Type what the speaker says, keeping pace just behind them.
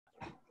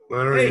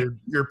I don't know. Hey.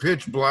 You're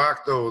pitch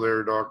black though,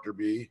 there, Dr.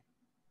 B.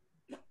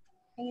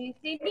 Can you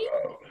see me?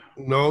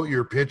 No,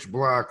 you're pitch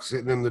black,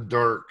 sitting in the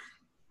dark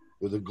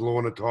with a glow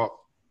on the top.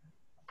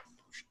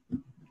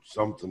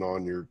 Something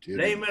on your titty.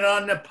 Blame it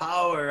on the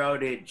power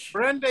outage.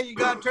 Brenda, you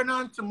gotta turn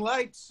on some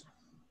lights.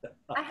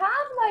 I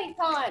have lights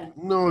on.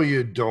 No,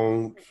 you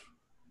don't.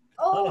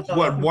 Oh,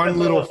 What, one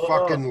little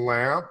fucking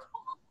lamp?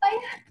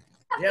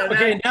 Yeah,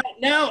 Okay,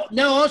 now,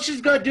 all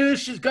she's got to do is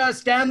she's got to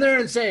stand there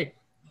and say,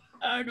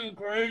 "I'm a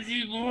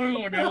crazy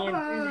boy when I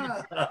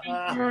was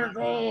 15 years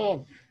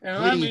old."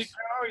 And let me Please.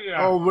 tell you.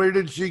 Oh, where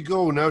did she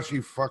go? Now she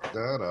fucked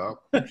that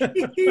up.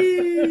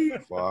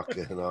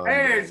 Fucking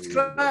Hey, it's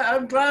unbelievable.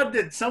 I'm glad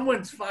that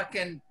someone's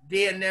fucking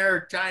being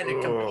there trying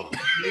to compete.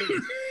 with me.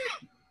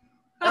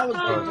 That was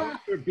the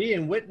doctor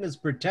being witness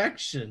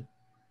protection.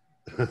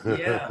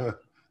 Yeah.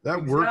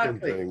 That working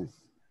Exactly. thing.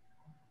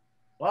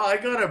 Well, I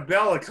got a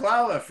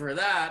balaclava for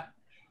that.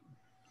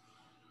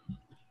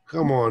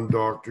 Come on,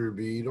 Dr.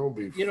 B. Don't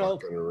be You know,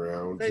 fucking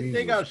around. They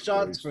Jesus got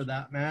shots Christ. for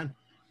that, man.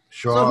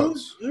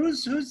 Shots. So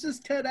who's this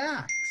Ted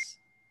Axe?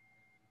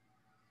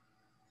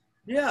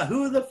 Yeah,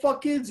 who the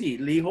fuck is he,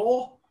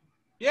 Leehole?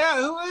 Yeah,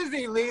 who is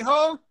he,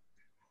 Leho?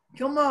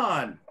 Come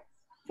on.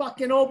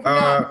 Fucking open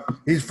up.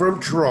 He's from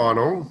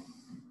Toronto.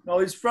 No,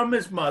 he's from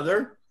his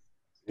mother.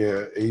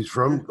 Yeah, he's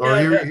from. Yeah, Oh,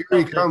 here that's he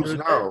something to comes do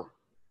with now.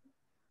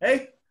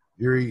 Hey?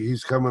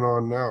 He's coming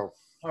on now.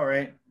 All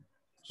right.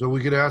 So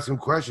we could ask him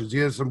questions. He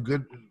has some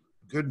good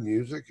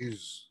music.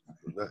 He's.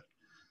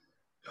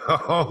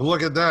 Oh,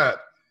 look at that.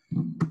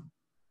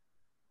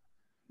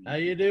 How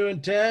you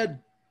doing, Ted?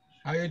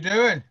 How you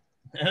doing?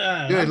 Good,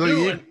 I'm look,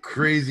 doing. you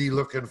crazy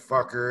looking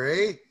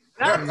fucker, eh?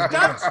 That's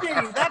Dutchy.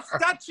 That's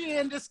Dutchy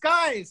in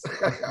disguise.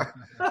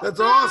 That's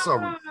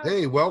awesome.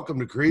 Hey, welcome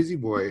to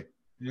Krazyboy.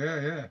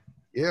 Yeah.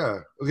 Yeah.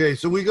 Okay,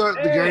 so we got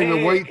the guy in the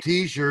Hey. white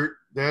T-shirt.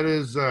 That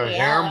is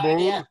ham bone.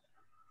 yeah.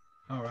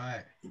 All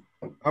right.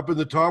 Up in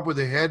the top with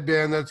the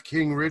headband, that's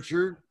King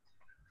Richard.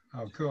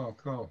 Oh,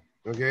 cool.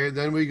 Okay,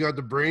 then we got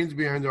the brains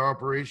behind the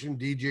operation,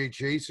 DJ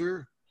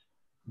Chaser.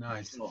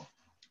 Nice.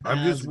 I'm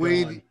How's just it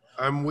waiting. going?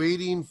 I'm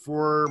waiting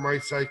for my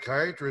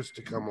psychiatrist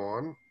to come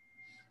on.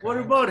 What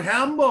about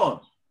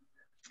Hambone?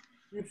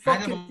 You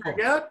fucking Hannibal.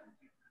 forget?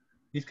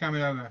 He's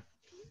coming over.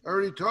 I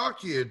already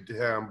talked to you,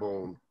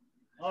 Hambone.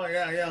 Oh,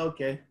 yeah,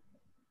 okay.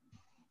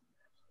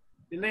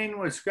 Elaine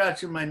was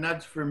scratching my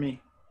nuts for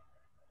me.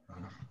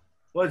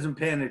 Wasn't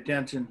paying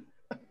attention.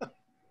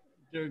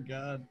 Dear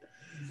God.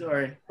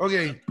 Sorry.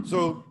 Okay,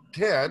 so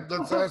Ted,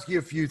 let's ask you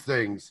a few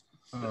things.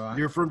 All right.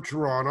 You're from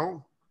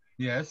Toronto.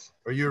 Yes.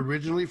 Are you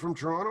originally from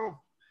Toronto?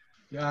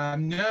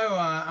 No,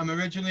 I'm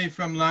originally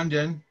from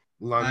London.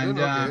 London,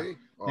 And, okay.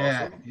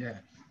 Awesome. Yeah.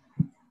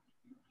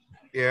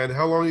 And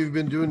how long have you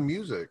been doing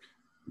music?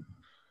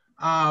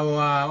 Oh,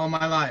 all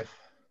my life.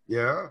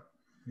 Yeah?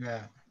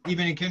 Yeah.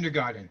 Even in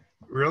kindergarten.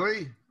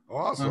 Really?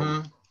 Awesome.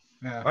 Uh-huh.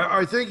 Yeah.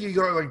 I think you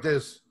got like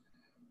this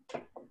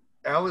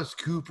Alice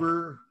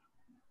Cooper,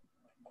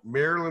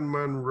 Marilyn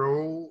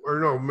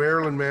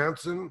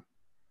Manson.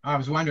 I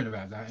was wondering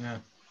about that, yeah.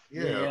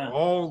 Yeah,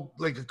 all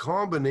like a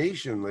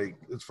combination. Like,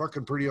 it's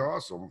fucking pretty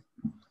awesome.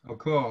 Oh,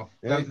 cool.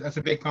 Yeah. That's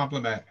a big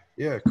compliment.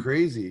 Yeah,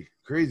 crazy.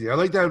 I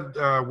like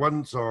that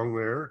one song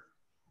there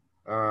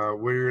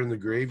where you're in the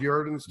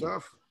graveyard and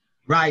stuff.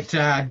 Right,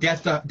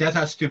 Death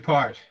Us Do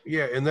Part.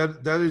 Yeah, and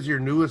that is your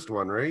newest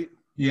one, right?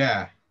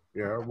 Yeah.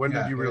 Yeah. When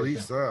did you it is,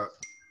 release that?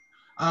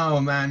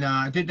 Oh, man,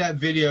 I did that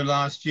video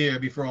last year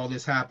before all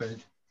this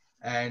happened,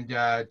 and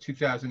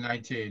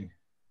 2019.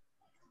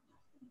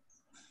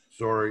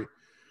 Sorry.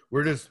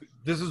 This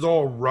is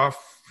all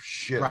rough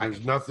shit. Right.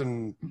 There's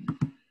nothing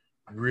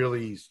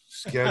really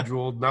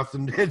scheduled,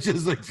 nothing. It's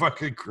just like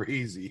fucking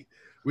crazy.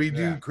 We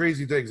do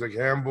crazy things like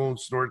Hambone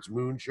snorts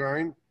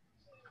moonshine.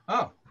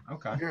 Oh,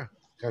 okay. Yeah.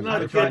 Kind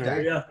Not of good different, for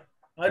eh? you.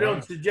 I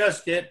don't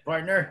suggest it,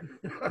 partner.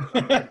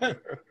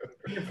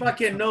 Your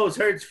fucking nose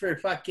hurts for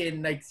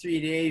fucking like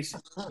 3 days.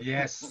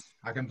 Yes,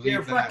 I can believe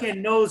Your that.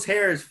 fucking nose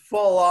hairs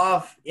fall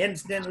off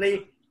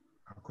instantly.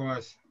 Of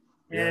course.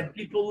 And Yeah.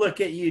 people look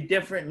at you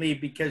differently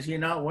because you're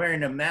not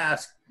wearing a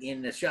mask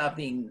in the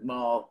shopping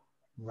mall.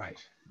 Right.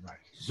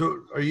 So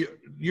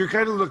you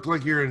kind of look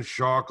like you're in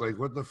shock. Like,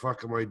 what the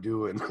fuck am I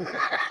doing?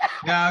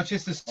 No, it's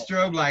just the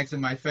strobe lights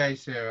in my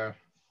face here.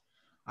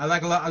 I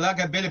like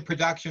a bit of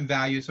production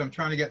value, so I'm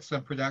trying to get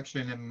some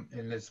production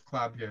in this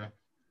club here.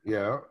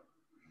 Yeah.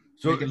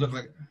 So Make it look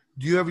like.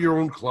 do you have your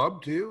own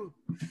club too?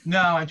 No,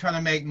 I'm trying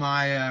to make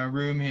my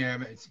room here.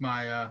 It's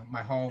my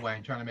my hallway.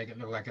 I'm trying to make it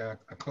look like a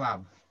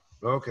club.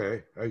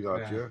 Okay, I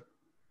got Yeah. you.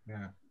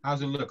 Yeah.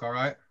 How's it look? All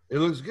right. It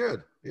looks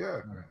good. Yeah.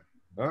 All right.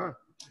 Huh?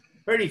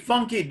 Pretty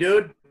funky,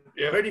 dude.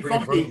 Yeah. Pretty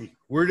funky.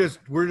 We're just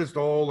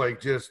all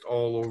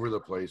over the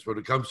place when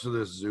it comes to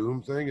this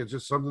Zoom thing. It's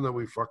just something that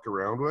we fuck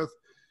around with.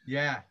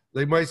 Yeah.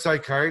 Like, my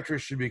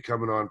psychiatrist should be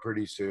coming on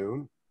pretty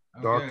soon.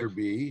 Oh, Dr. good.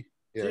 B.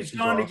 Yeah, She's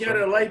going to get a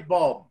awesome. light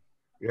bulb.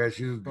 Yeah,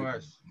 she's Of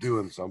course.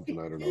 doing something.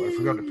 I don't know. I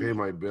forgot to pay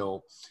my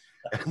bill.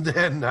 And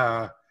then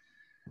the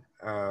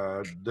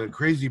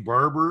Crazy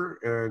Barber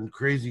and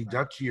Crazy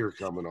Dutchy are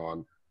coming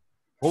on.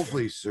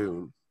 Hopefully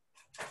soon.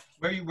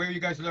 Where are you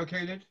guys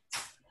located?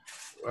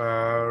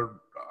 I'm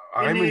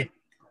in.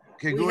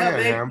 Okay, go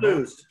ahead, Hambo.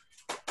 igloos.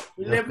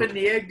 We live in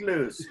the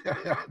igloos.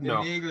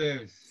 No. In the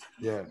igloos.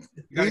 Yeah.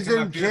 You gotta He's come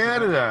in up here, man.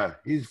 Canada.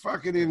 He's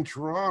fucking in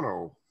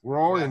Toronto. We're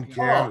all in Yeah.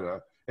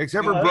 Canada.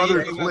 Except for Oh,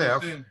 Brother Yeah,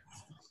 Cliff. soon.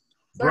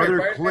 Brother Sorry,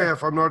 partner.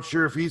 Cliff, I'm not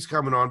sure if he's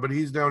coming on, but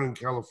he's down in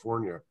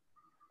California.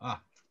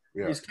 Ah,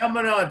 Yeah. He's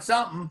coming on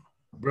something.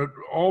 But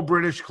all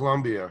British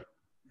Columbia.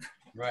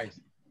 right.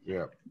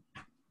 Yeah.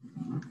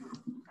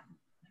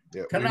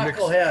 Yeah.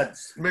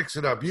 Knuckleheads. Mix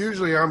it up.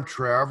 Usually I'm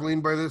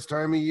traveling by this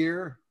time of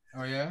year.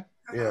 Oh, yeah?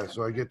 Yeah,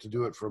 so I get to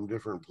do it from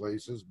different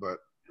places, but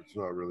it's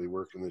not really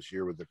working this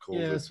year with the COVID.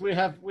 Yes, we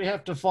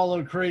have to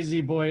follow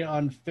Krazyboy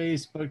on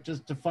Facebook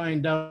just to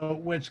find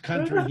out which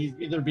country he's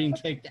either being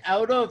kicked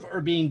out of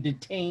or being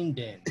detained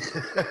in.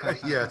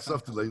 Yeah,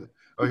 something like that.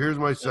 Oh, here's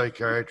my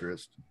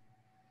psychiatrist.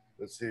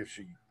 Let's see if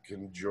she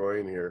can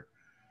join here.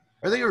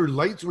 I think her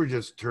lights were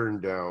just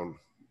turned down.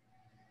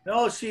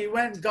 No, she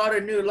went and got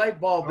a new light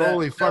bulb.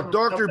 Holy fuck,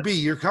 Dr. B,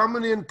 you're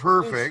coming in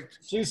perfect.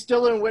 She's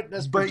still in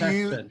witness But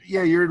protection.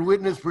 you're in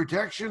witness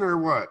protection or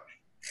what?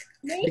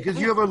 Me? Because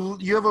you have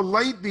a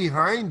light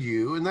behind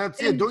you, and that's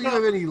it. Don't you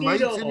have any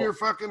lights in your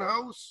fucking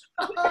house?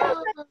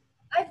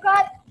 I've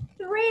got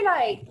 3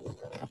 lights.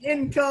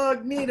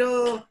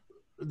 Incognito.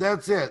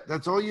 That's it.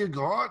 That's all you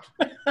got.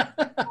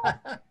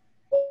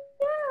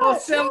 Oh,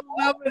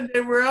 7-Eleven,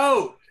 they were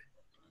out.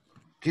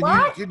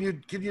 What? Can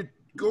you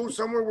go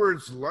somewhere where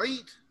it's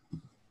light?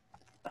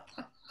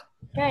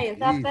 Okay, is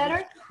that Jesus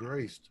better?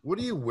 Christ, what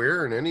are you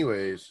wearing,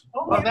 anyways?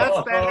 Oh,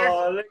 that's better.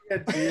 Oh, look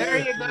at you. There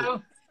you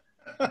go.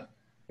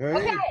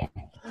 Hey, Okay.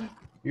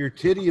 your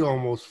titty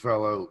almost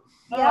fell out.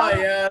 Oh,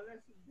 yeah.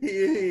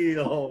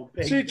 Oh,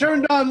 big She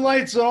turned on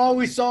lights and all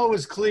we saw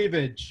was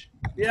cleavage.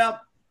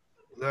 Yep.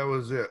 That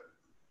was it.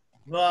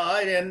 Well,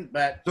 I didn't,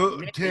 but.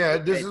 So,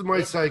 Ted, this is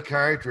my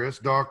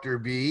psychiatrist, Dr.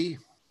 B.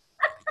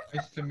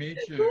 Nice to meet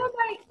Who you.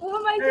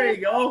 am I There doing?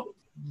 you go.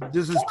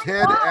 This is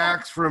Ted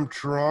Axe from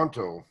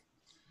Toronto.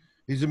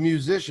 He's a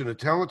musician, a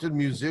talented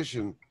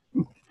musician.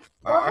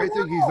 I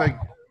think he's like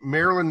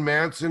Marilyn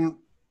Manson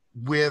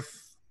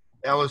with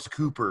Alice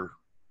Cooper,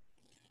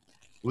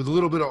 with a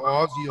little bit of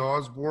Ozzy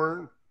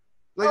Osbourne,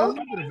 like a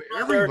little bit of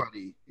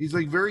everybody. He's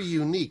like very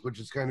unique, which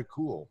is kind of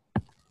cool,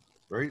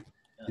 right?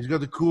 He's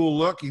got the cool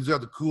look. He's got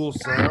the cool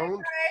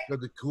sound.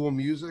 Got the cool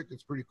music.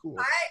 It's pretty cool.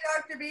 Hi,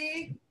 Dr.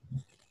 B.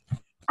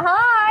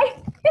 Hi.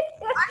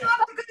 I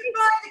have to go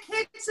by the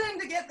kitchen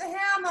to get the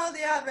ham out of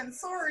the oven.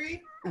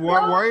 Sorry.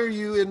 Why are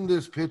you in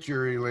this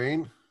picture,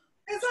 Elaine?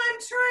 Because I'm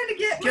trying to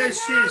get my Because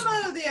ham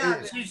out of the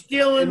oven. She's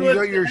dealing And you with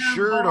got your the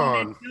shirt ham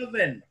on.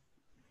 oven.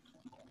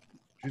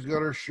 She's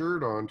got her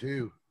shirt on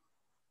too.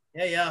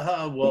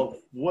 Yeah. Well,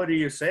 what are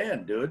you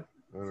saying, dude?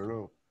 I don't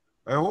know.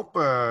 I hope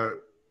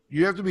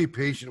you have to be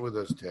patient with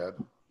us, Ted.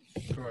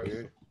 Of course.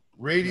 Okay?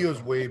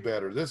 Radio's way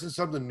better. This is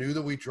something new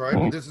that we tried.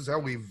 But this is how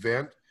we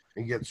vent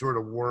and get sort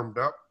of warmed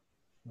up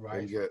and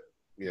Right. get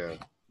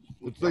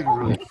It's like a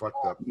really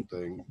fucked up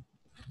thing.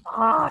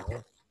 Ah,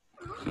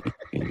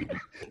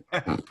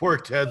 Poor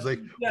Ted's like,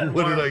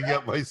 what did I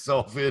get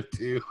myself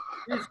into?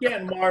 He's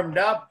getting warmed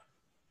up.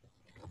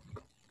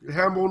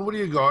 Hambone, what do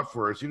you got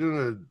for us? You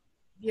doing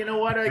You know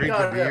what? I Drink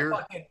got a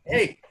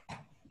beer?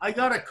 I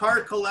got a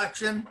car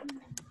collection.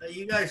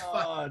 You guys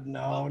Oh,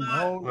 no.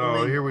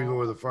 Oh, here we go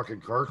with a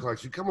fucking car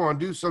collection. Come on,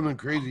 do something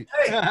crazy.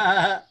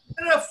 Not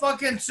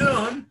fucking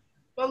soon.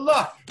 But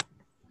look,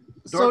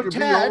 So, Dr.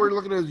 B, all Ted, we're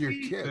looking at is your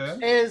tits.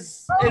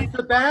 is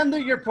the band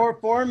that you're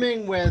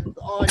performing with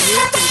on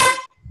YouTube,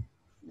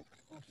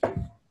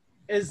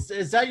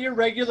 is that your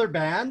regular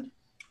band?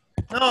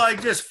 no, I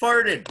just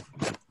farted.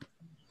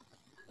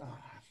 Oh,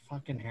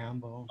 fucking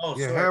Hambo. Oh,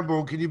 Yeah, sorry.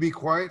 Hambone, can you be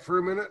quiet for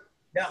a minute?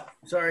 Yeah,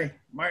 sorry.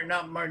 Martin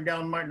up, Martin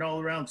down, Martin all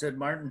around, said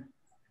Martin.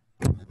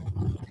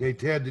 Okay,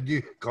 Ted, did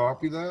you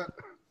copy that?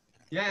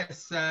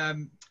 Yes.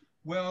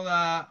 Well,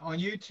 on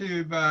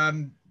YouTube,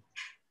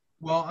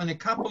 well, on a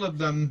couple of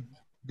them,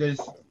 there's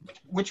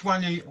which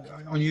one are you,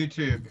 on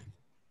YouTube?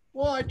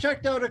 Well, I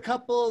checked out a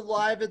couple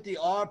live at the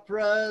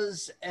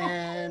operas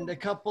and a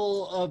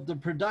couple of the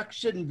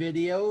production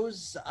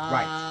videos.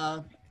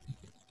 Right.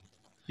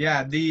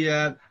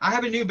 Yeah, I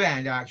have a new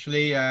band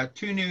actually,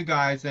 2 new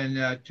guys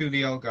and 2 of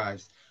the old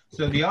guys.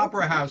 So the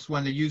Opera House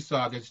one that you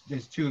saw, there's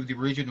 2 of the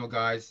original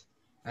guys,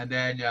 and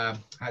then I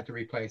had to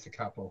replace a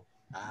couple.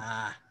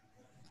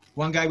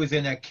 One guy was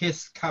in a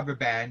Kiss cover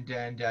band,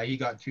 and he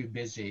got too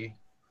busy.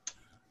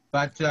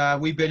 But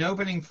we've been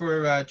opening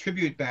for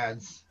tribute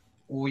bands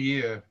all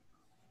year.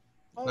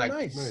 Oh, Like-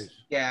 nice.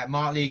 Yeah,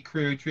 Motley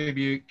Crue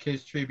tribute,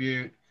 Kiss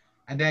tribute,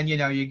 and then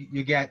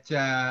you get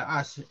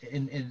us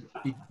in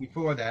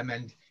before them,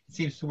 and it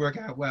seems to work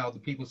out well. The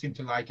people seem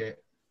to like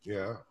it.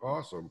 Yeah,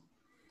 awesome.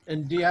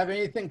 And do you have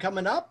anything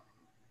coming up?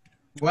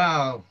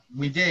 Well,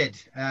 we did.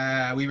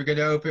 We were going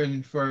to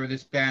open for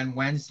this band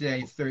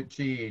Wednesday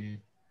 13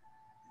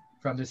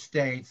 from the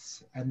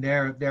States, and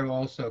they're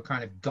also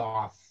kind of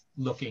goth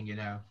looking, you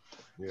know.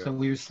 Yeah. So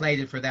we were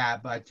slated for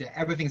that, but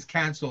everything's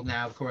canceled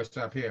now, of course,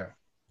 up here.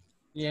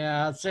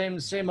 Yeah,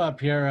 same up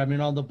here. I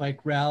mean, all the bike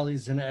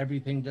rallies and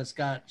everything just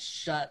got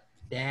shut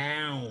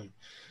down.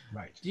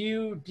 Right.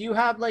 Do you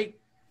have like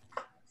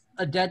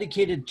a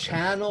dedicated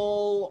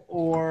channel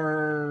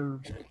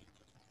or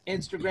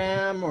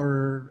Instagram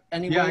or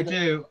any Yeah, way I that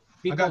do. I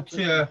people got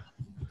can-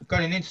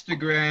 got an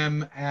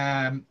Instagram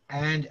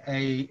and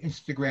a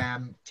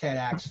Instagram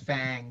TEDx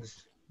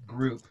Fangs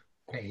group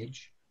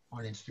page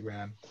on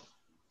Instagram.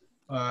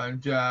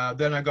 And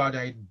then I got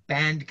a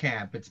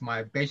Bandcamp. It's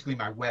basically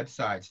my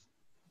website,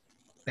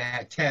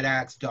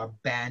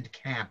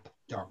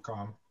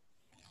 TEDx.bandcamp.com.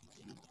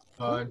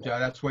 And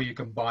that's where you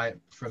can buy it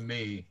from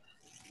me.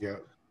 Yeah.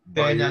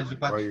 Then there's a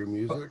bunch, Buy your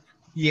music.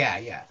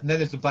 yeah. And then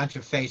there's a bunch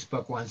of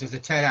Facebook ones. There's a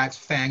TEDx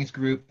Fangs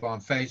group on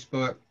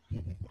Facebook,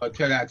 a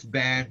TEDx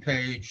band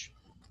page.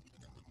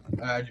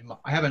 I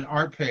have an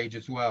art page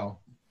as well.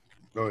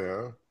 Oh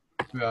yeah.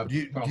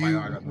 Do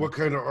What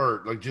kind of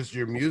art? Like just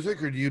your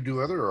music, or do you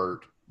do other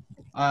art?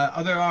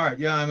 Other art,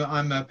 yeah.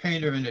 I'm a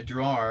painter and a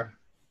drawer,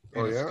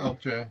 and a yeah?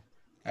 sculptor,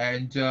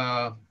 and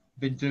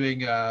been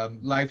doing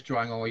life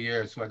drawing all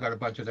year. So I got a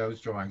bunch of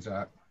those drawings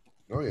up.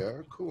 Oh yeah,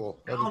 cool.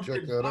 I have to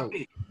check Talented that out.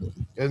 puppy.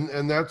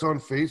 And that's on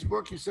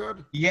Facebook, you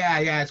said? Yeah.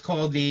 It's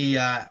called the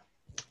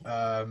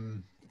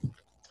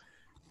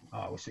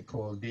what's it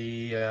called?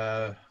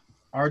 The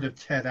Art of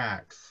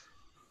TEDx.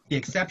 The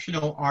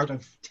Exceptional Art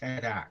of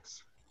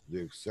TEDx.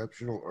 The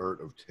Exceptional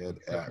Art of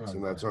TEDx,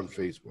 and that's on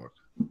Facebook.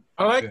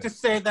 I like to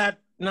say that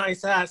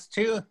nice ass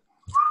too.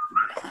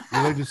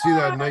 You like to see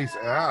that nice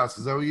ass?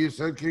 Is that what you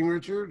said, King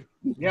Richard?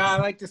 Yeah, I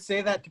like to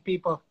say that to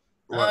people.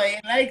 Oh, he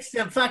likes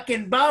the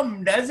fucking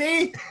bum, does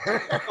he?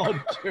 Oh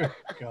dear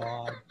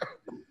God.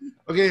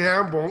 Okay,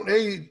 Hambone.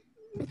 Hey,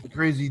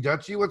 Crazy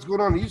Dutchie, what's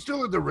going on? Are you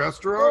still at the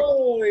restaurant?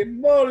 Holy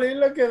moly,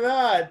 look at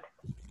that.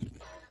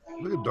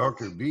 Look at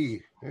Dr.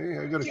 B. Hey,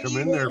 I got to come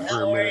in there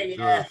for a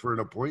minute for an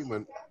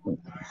appointment.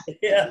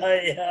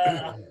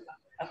 Yeah.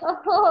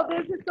 Oh,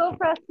 this is so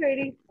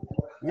frustrating.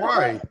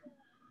 Why?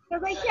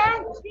 Because I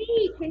can't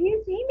see. Can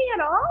you see me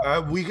at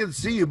all? We can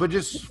see you, but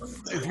just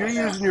if you're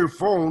using your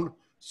phone,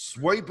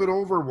 swipe it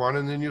over one,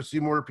 and then you'll see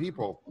more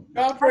people.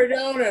 Drop her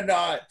down a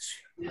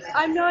notch.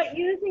 I'm not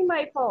using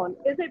my phone.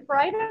 Is it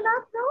bright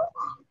enough though?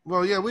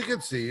 Well, yeah, we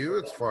can see you.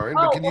 It's fine.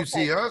 Oh, But can you okay.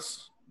 see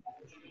us?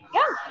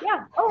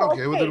 Yeah. Oh,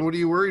 Okay, well, then what are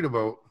you worried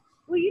about?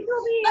 Well, you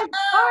told me it's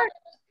dark.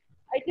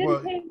 I didn't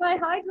What? pay my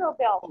hydro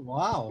bill.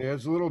 Wow. Yeah,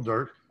 it's a little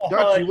dark. Oh,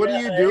 Dutchie, what are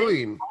you yeah.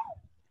 doing?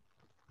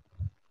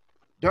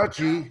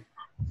 Dutchie.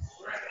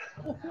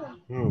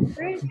 Oh.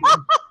 Crazy.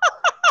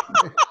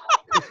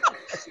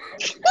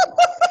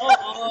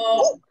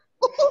 Uh-oh.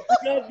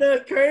 We got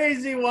the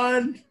crazy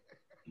one.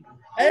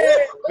 Hey,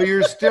 But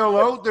you're still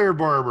out there,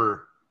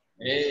 Barber.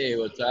 Hey,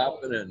 what's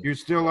happening? You're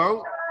still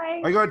out?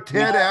 Hi. I got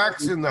Ted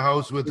Axe in the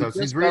house with us.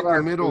 He's just right in got the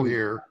our middle food.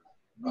 here.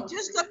 We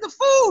just got the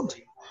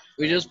food.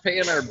 We just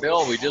paying our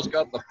bill. We just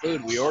got the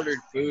food. We ordered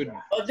food.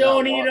 well,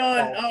 don't eat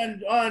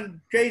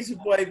on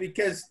Krazyboy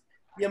because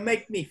you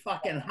make me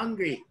fucking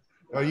hungry.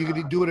 You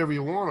can do whatever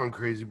you want on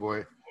Crazy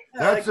Boy.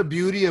 That's the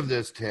beauty of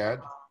this, Ted.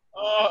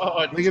 Oh,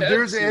 Like if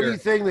there's Ted's here.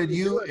 anything that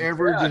you Good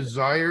ever God.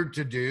 desired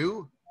to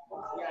do,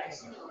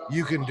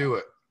 you can do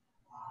it.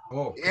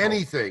 Oh,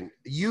 Anything.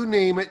 You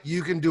name it,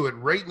 you can do it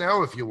right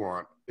now if you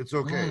want. It's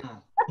okay.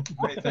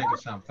 Let me think of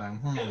something.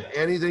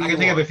 Anything I you can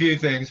think of a want. few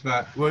things,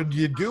 but Well,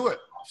 you do it.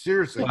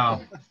 Seriously.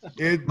 well,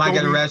 It, might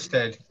get don't be-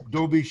 arrested.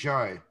 Don't be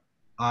shy.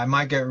 I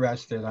might get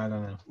arrested. I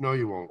don't know. No,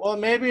 you won't. Well,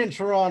 maybe in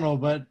Toronto,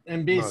 but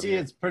in BC, Not yet.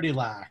 it's pretty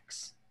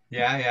lax.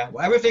 Yeah.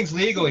 Well, everything's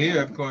legal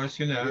here, of course.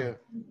 You know.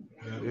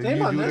 Yeah. You Same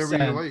do on this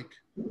whatever you end. like.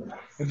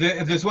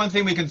 If there's one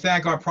thing we can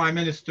thank our prime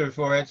minister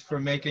for, it's for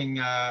making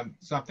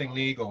something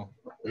legal.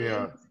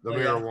 Yeah. The Oh,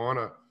 yeah.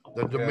 marijuana.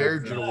 The Yeah.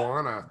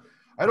 marijuana.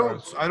 I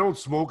don't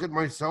smoke it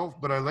myself,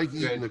 but I like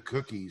eating Good. the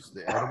cookies,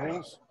 the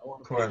edibles.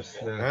 Of course.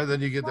 Yeah. And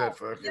then you get that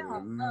fucking.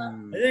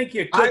 I think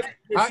your cookie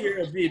this year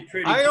will be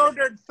pretty I good.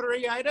 ordered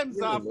 3 items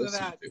Really off of listen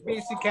that to it.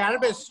 BC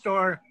Cannabis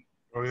store.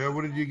 Oh yeah,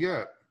 what did you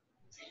get?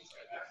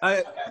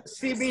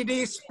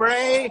 CBD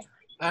spray,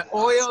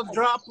 oil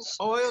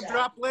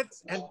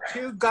droplets, and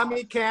 2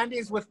 gummy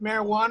candies with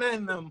marijuana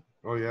in them.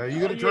 Oh yeah, you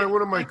gotta try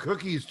one of my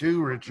cookies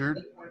too,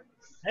 Richard.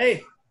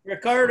 Hey,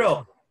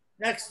 Ricardo,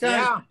 next time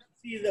Yeah.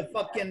 see the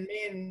fucking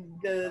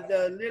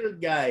the little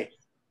guy.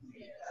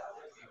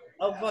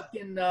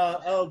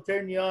 I'll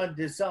turn you on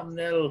to something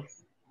that'll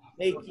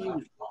make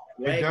you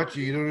Hey right. Dutchie,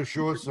 you gonna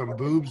show us some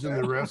boobs in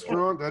the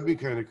restaurant? That'd be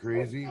kind of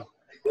crazy.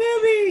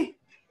 Baby,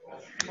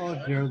 Oh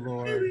dear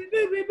Lord.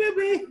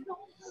 baby.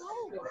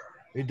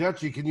 Hey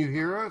Dutchie, can you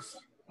hear us?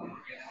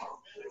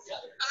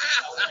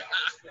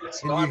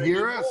 Can you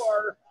hear us?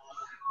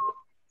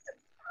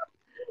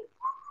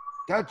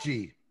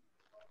 Dutchie.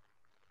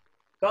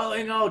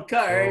 Calling out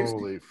cars.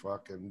 Holy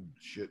fucking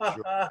shit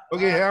show.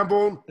 Okay,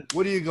 Hambone,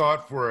 what do you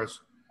got for us?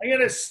 I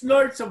gotta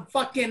snort some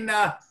fucking.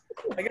 I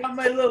got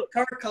my little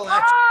car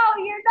collection. Oh,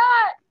 you're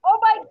not. Oh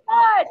my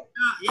God.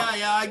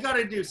 Yeah. I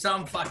gotta do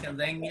some fucking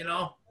thing, you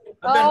know.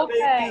 I've been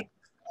Okay. busy.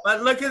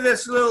 But look at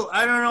this little.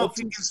 I don't know if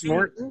you can see.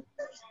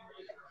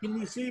 Can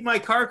you see my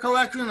car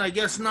collection? I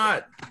guess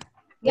not.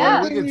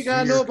 Yeah. we One can thing you see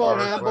gotta your know about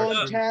car Hambo and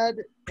collection. Ted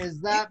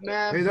is that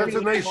man. Hey, that's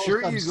a brings nice the most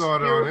shirt you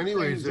got on. obscure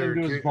Anyways, things there,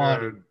 into his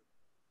body.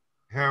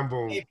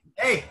 Hambo.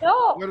 Hey,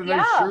 No. You got a Yeah.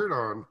 nice shirt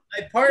on.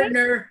 my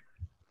partner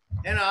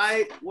and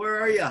I,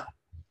 where are you?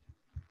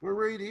 We're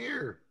right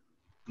here.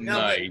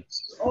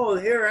 Nice. Oh,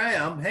 here I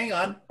am. Hang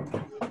on.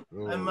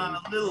 Oh, I'm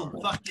a little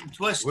fucking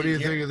twisted. what do you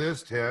here. think of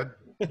this, Ted?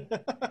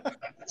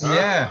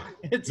 Yeah.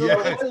 It's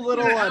Yeah. a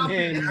little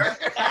unhinged.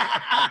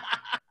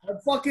 I'm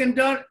fucking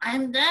done.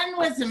 I'm done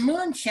with the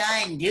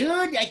moonshine,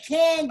 dude. I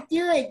can't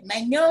do it.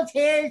 My nose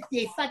hairs,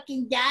 they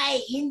fucking die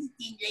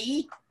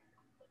instantly.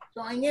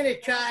 So I'm gonna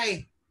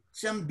try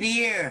some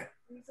beer.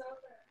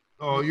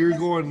 Oh, you're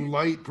going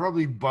light,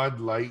 probably Bud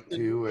Light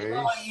too, eh?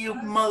 Oh, you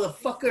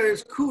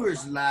motherfuckers,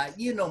 Coors Light.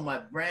 You know my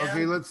brand.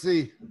 Okay, let's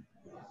see.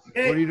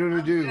 Okay, What are you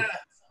gonna do?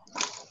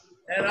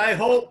 and I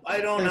hope I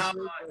don't have.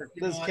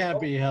 This can't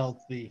be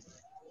healthy.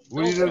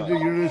 What are you gonna do?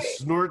 You're gonna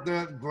snort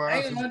that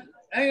glass?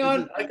 Hang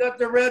on. I got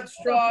the red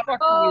straw.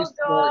 Oh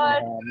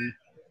God.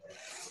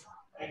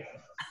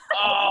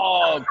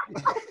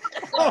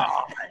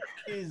 Oh,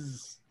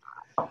 Is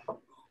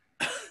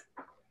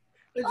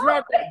It's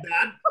not that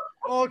bad.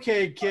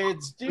 okay,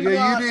 kids. Do Yeah,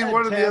 not you need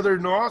one of the attempt- other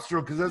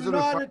nostril because that's Do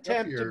gonna not fuck up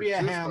attempt to your be a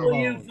system. ham Oh,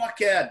 you bone.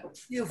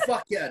 fuckhead. You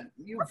fuckhead.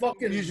 You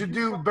fucking. You should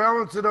do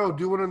balance it out.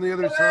 Do one on the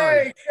other Hey,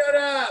 side. shut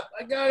up.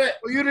 I got it.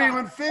 Well, you didn't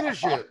even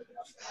finish it.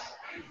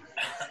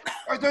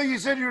 I thought you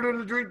said you were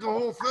gonna drink the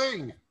whole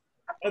thing.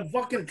 I'm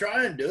fucking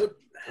trying, dude.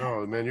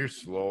 Oh man, you're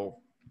slow.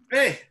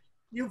 Hey,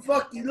 you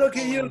fucking look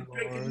at you Oh,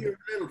 drinking Lord. your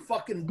little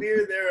fucking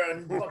beer there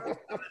and fucking.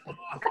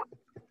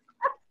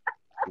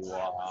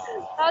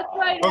 wow. That's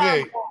right. Okay.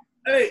 Hambo.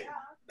 Hey,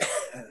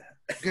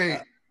 Okay,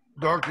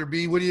 Dr.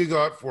 B, what do you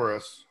got for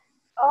us?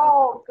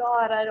 Oh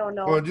God, I don't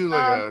know. Want to do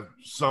like a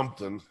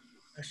something?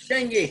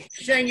 Shangy,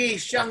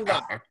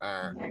 Shunga.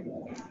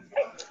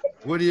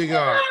 What do you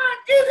got?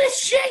 Do the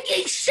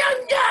shaky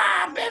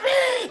shunga,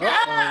 baby!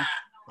 Uh-oh.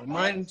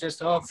 Mine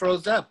just all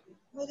froze up.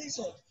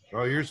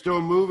 Oh, you're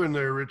still moving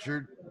there,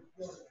 Richard.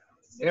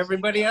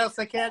 Everybody else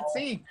I can't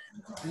see.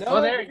 No,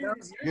 Oh, there you go.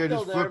 Yeah,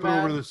 still just there, flip it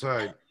over man. the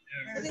side.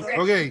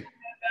 Okay.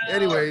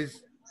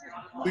 Anyways,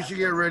 we should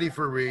get ready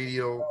for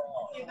radio.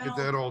 Get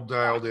that all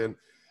dialed in.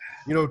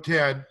 You know,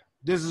 Ted,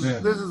 this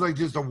is like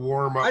just a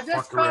warm I up,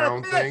 just fuck caught a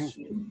around fish.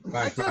 thing.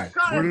 Right, right.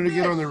 We're gonna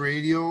get on the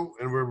radio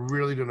and we're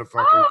really gonna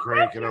fucking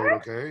crank it out,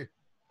 okay?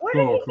 Where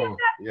Cool, did you cool. get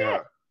that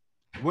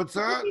Yeah. What's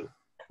that?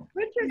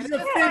 Richard? He's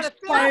a yeah. fish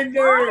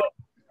finder.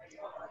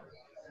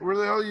 Where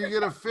the hell you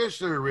get a fish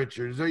there,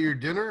 Richard? Is that your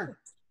dinner?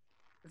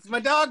 It's my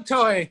dog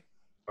toy.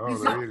 Oh,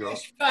 He's there a you go.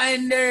 fish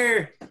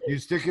finder. You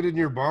stick it in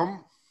your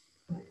bum?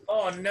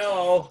 Oh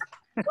no.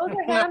 Those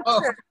are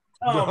hamsters.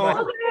 Oh No. my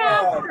Those are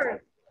god.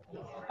 hamsters.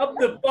 Up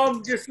the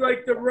bum just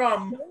like the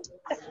rum.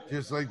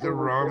 Just like the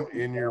rum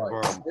in your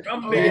bum.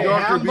 Rum Hey, baby.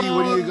 Dr. B,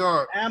 what do you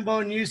got?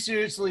 Ambone, you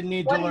seriously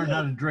need to learn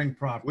how to drink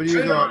properly. What do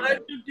you got? I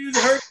do the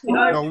hurt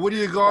behind. No, what do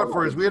you got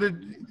for us? We had to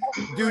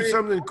do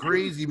something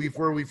crazy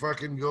before we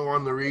fucking go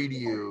on the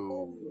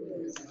radio.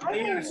 I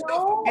Yeah, don't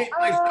suffocate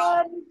know.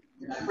 myself.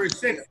 For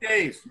 6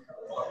 days.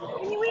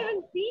 Can you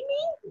even see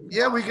me?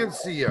 Yeah, we can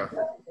see you.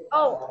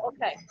 Oh,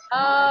 okay.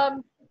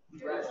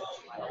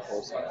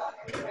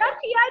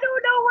 Dutchie, I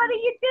don't know. What do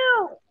you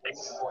do?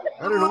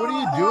 I don't know. What are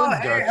you doing,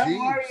 Hey, how are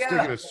Dutchie? ya?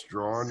 Sticking a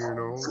straw in your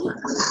nose?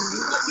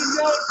 Fucking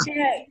don't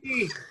tease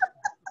me.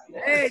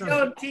 Hey,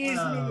 don't tease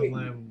Oh, me.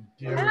 my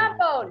dear.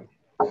 Hambo.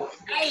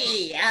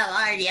 Hey, how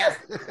are you?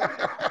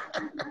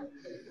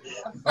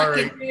 All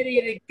right. Fucking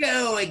ready to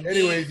go again.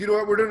 Anyways, you know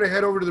what? We're going to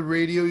head over to the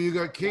radio. You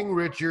got King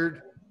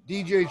Richard,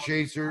 DJ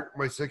Chaser,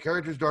 my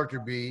psychiatrist, Dr.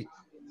 B.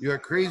 You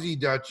got Crazy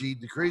Dutchie,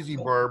 the Crazy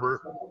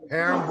Barber,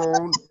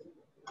 Hambone,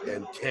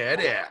 and Ted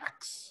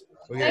X.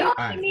 Okay,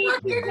 Nice to meet you,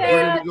 we're going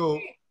Dad. to go.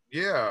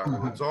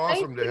 Yeah, it's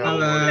awesome to have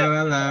him.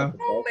 Hello,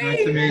 hello.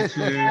 Nice to meet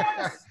you.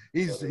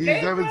 He's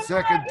having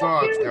second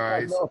thoughts,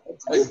 guys.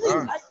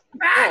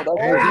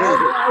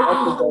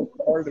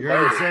 You're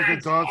having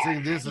second thoughts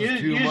saying this is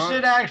too You much.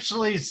 should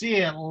actually see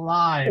it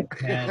live,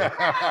 Ted.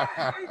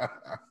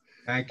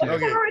 Thank you.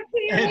 Okay.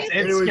 It's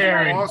Anyways,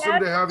 scary. awesome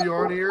to have you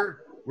on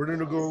here. We're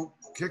gonna go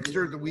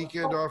kickstart the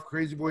weekend off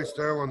Krazyboy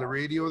style on the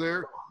radio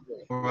there,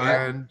 All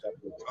right. and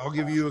I'll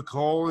give you a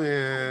call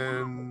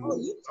in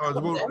it's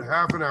about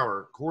half an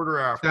hour, quarter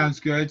after. Sounds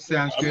good.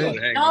 Sounds good.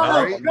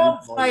 All right.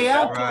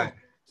 All right.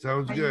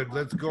 Sounds good.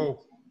 Let's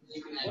go.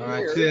 All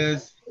right.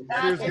 Cheers.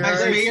 Cheers, Nice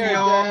guys. meeting you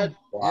all.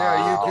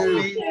 Yeah, you too.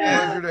 Meet you.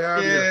 Pleasure to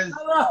have you. Cheers.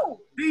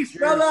 Peace,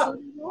 brother.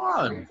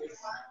 Fun.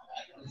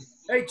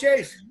 Hey,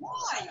 Chase.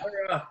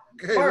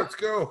 Okay, let's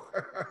go.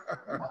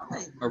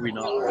 Are we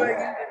not?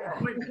 Okay,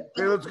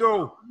 let's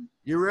go.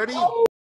 You ready?